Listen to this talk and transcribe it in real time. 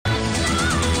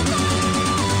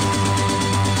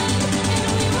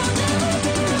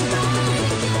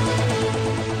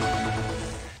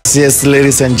Yes,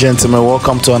 ladies and gentlemen,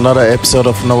 welcome to another episode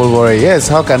of Noblebore. Yes,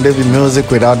 how can there be music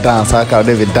without dance? How can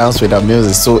there be dance without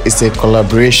music? So it's a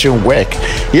collaboration work.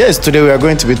 Yes, today we are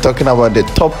going to be talking about the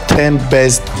top 10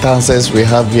 best dancers we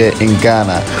have here in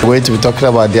Ghana. We're going to be talking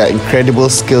about their incredible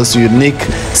skills, unique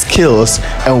skills,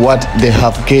 and what they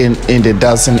have gained in the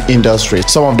dancing industry.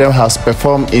 Some of them have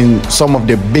performed in some of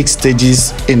the big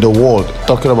stages in the world,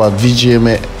 talking about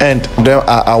VGMA, and them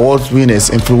are award winners,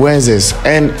 influencers,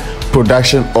 and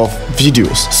production of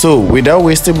videos. So without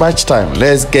wasting much time,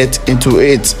 let's get into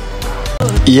it.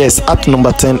 Yes, at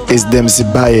number 10 is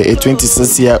Noblebore, a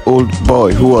 26-year-old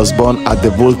boy who was born at the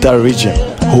Volta region,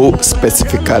 Ho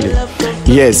specifically.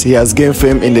 Yes, he has gained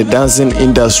fame in the dancing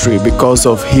industry because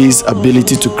of his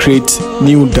ability to create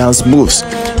new dance moves.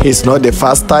 He's not the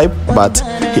fast type, but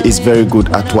he is very good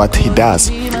at what he does.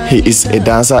 He is a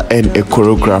dancer and a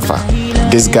choreographer.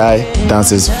 This guy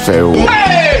dances very well.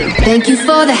 Thank you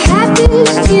for the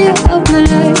happiest year of my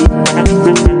life.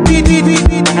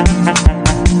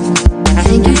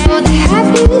 Thank you for the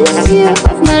happiest year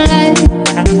of my life.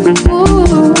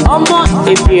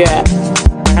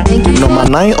 Number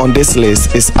 9 on this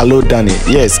list is Alodani.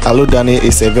 Yes, Alodani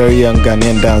is a very young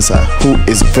Ghanaian dancer who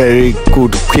is very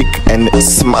good, quick, and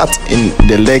smart in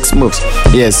the legs moves.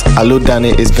 Yes,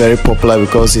 Alodani is very popular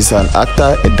because he's an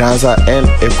actor, a dancer, and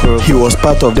a choreographer. He was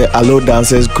part of the Alo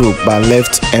Dancers group but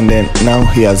left, and then now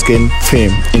he has gained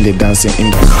fame in the dancing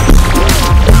industry.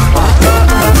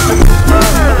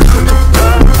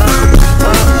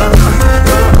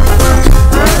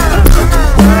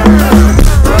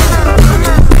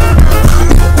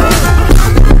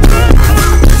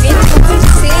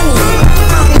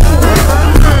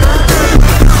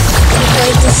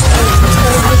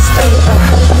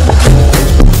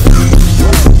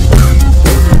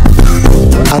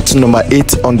 At number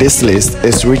 8 on this list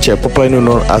is Richie, popularly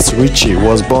known as Richie.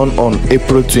 Was born on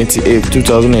April 28,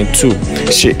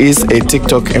 2002. She is a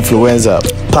TikTok influencer,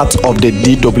 part of the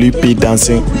DWP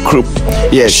dancing group.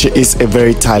 Yes, she is a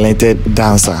very talented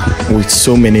dancer with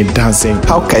so many dancing.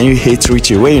 How can you hate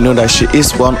Richie when you know that she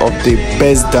is one of the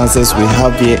best dancers we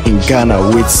have here in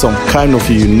Ghana with some kind of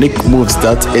unique moves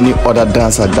that any other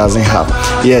dancer doesn't have?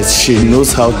 Yes, she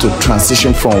knows how to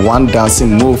transition from one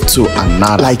dancing move to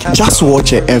another. Like, just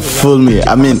watch it and feel me.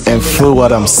 And feel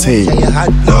what I'm saying.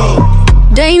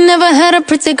 They ain't never had a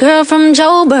pretty girl from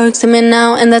Joburg to me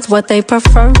now, and that's what they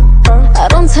prefer. I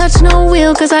don't touch no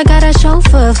wheel cause I got a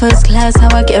chauffeur. First class,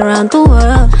 how I get around the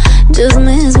world. Just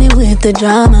miss me with the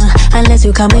drama, unless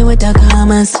you come me with the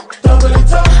commas.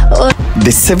 The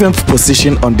 7th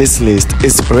position on this list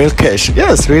is Real Cash.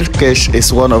 Yes, Real Cash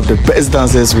is one of the best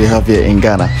dancers we have here in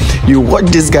Ghana. You watch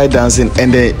this guy dancing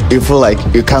and then you feel like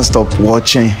you can't stop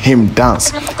watching him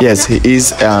dance. Yes, he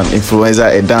is an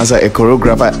influencer, a dancer, a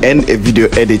choreographer, and a video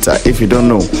editor. If you don't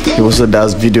know, he also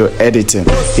does video editing.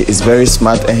 He is very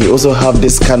smart, and he also have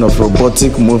this kind of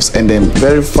robotic moves, and then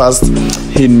very fast.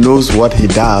 He knows what he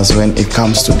does when it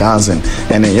comes to dancing,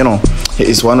 and then, he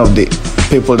is one of the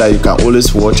people that you can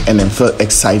always watch and then feel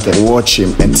excited. Watch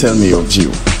him and tell me your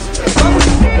view.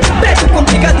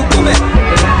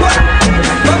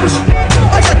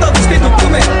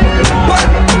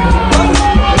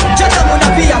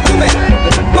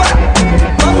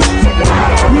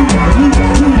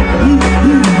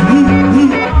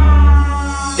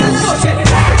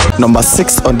 Number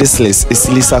 6 on this list is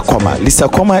Lisa Kwama. Lisa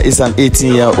Kwama is an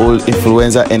 18-year-old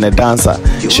influencer and a dancer.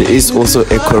 She is also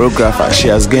a choreographer. She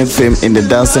has gained fame in the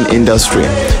dancing industry.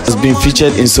 Has been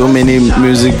featured in so many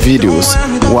music videos.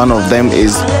 One of them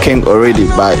is King Already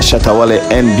by Shatta Wale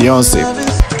and Beyonce.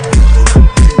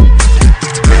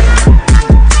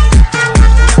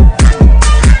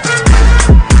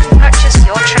 Purchase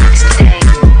your tracks today.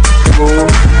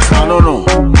 No.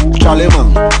 Charlie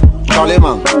man.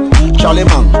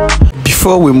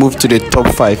 Before we move to the top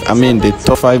 5, the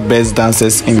top 5 best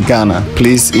dancers in Ghana,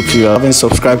 please, if you haven't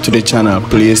subscribed to the channel,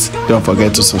 please don't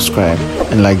forget to subscribe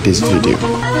and like this video.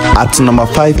 At number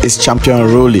 5 is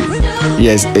Champion Rolly.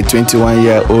 Yes, a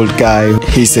 21-year-old guy.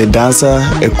 He's a dancer,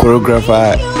 a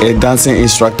choreographer, a dancing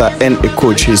instructor, and a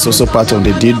coach. He's also part of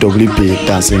the DWP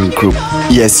dancing group.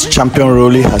 Yes, Champion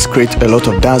Rolly has created a lot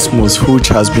of dance moves which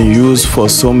has been used for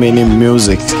so many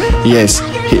music. Yes,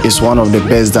 he is one of the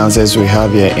best dancers we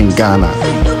have here in Ghana.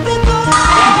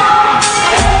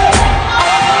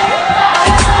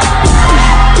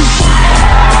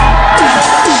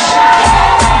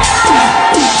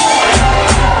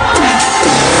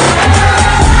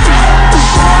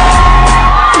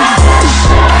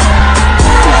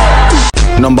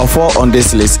 Number 4 on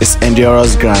this list is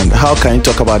Endurance Grand. How can you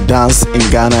talk about dance in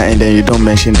Ghana and then you don't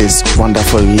mention this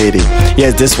wonderful lady?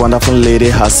 Yes, this wonderful lady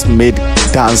has made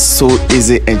dance so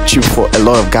easy and cheap for a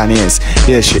lot of Ghanaians.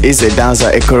 Yes, she is a dancer,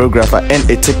 a choreographer, and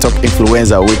a TikTok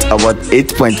influencer with about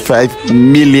 8.5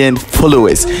 million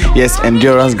followers. Yes,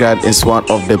 Endurance Grand is one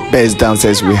of the best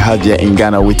dancers we have here in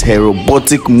Ghana with her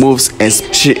robotic moves, and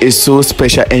she is so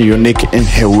special and unique in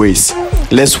her ways.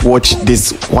 Let's watch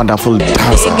this wonderful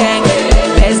dancer.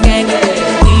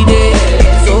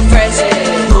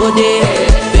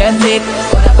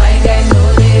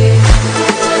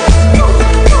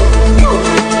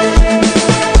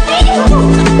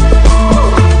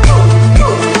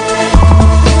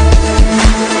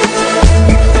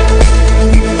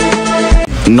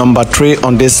 Number 3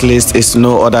 on this list is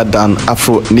no other than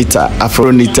Afro-Nita.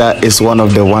 Afro-Nita is one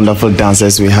of the wonderful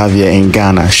dancers we have here in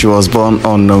Ghana. She was born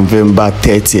on November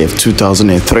 30th,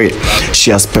 2003.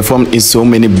 She has performed in so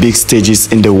many big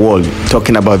stages in the world,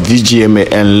 talking about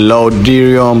VGMA and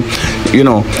Lauderium. You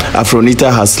know, Afro-Nita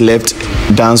has left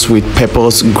Dance with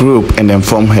Purpose group and then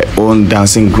formed her own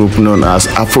dancing group known as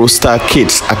Afro Star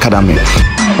Kids Academy.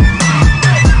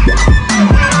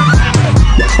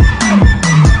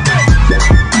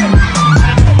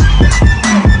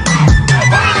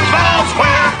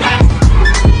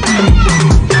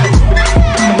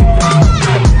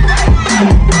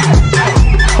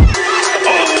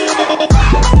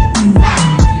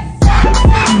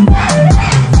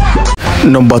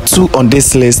 Number 2 on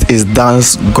this list is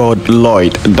Dance God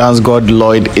Lloyd. Dance God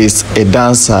Lloyd is a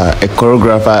dancer, a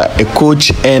choreographer, a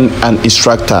coach, and an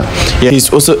instructor. Yeah,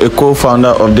 he's also a co-founder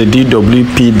of the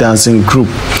DWP dancing group.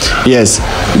 Yes,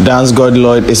 Dance God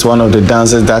Lloyd is one of the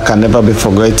dancers that can never be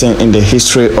forgotten in the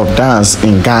history of dance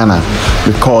in Ghana,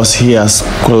 because he has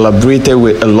collaborated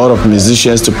with a lot of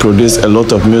musicians to produce a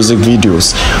lot of music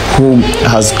videos, who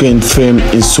has gained fame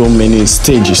in so many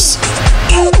stages.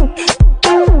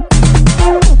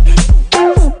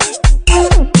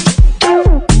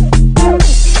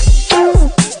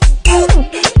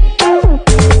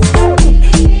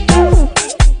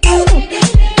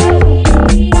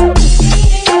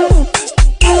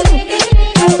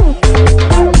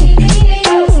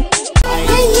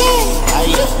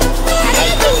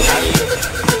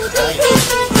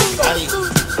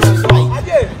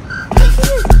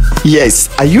 Yes,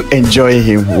 are you enjoying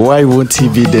him? Why won't he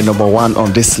be the number 1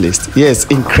 on this list? Yes,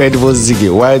 Incredible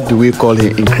Ziggy. Why do we call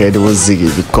him Incredible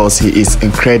Ziggy? Because he is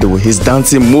incredible. His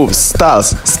dancing moves, styles,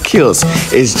 skills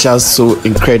is just so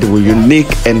incredible, unique,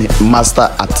 and master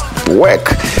at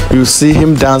work. You see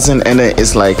him dancing and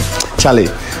it's like, Charlie.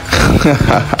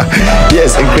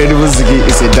 Yes, Incredible Ziggy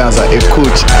is a dancer, a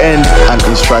coach, and an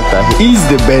instructor. He is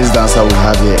the best dancer we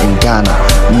have here in Ghana.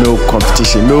 No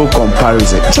competition, no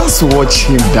comparison. Just watch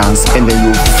him dance and then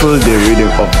you feel the rhythm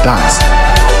of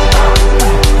dance.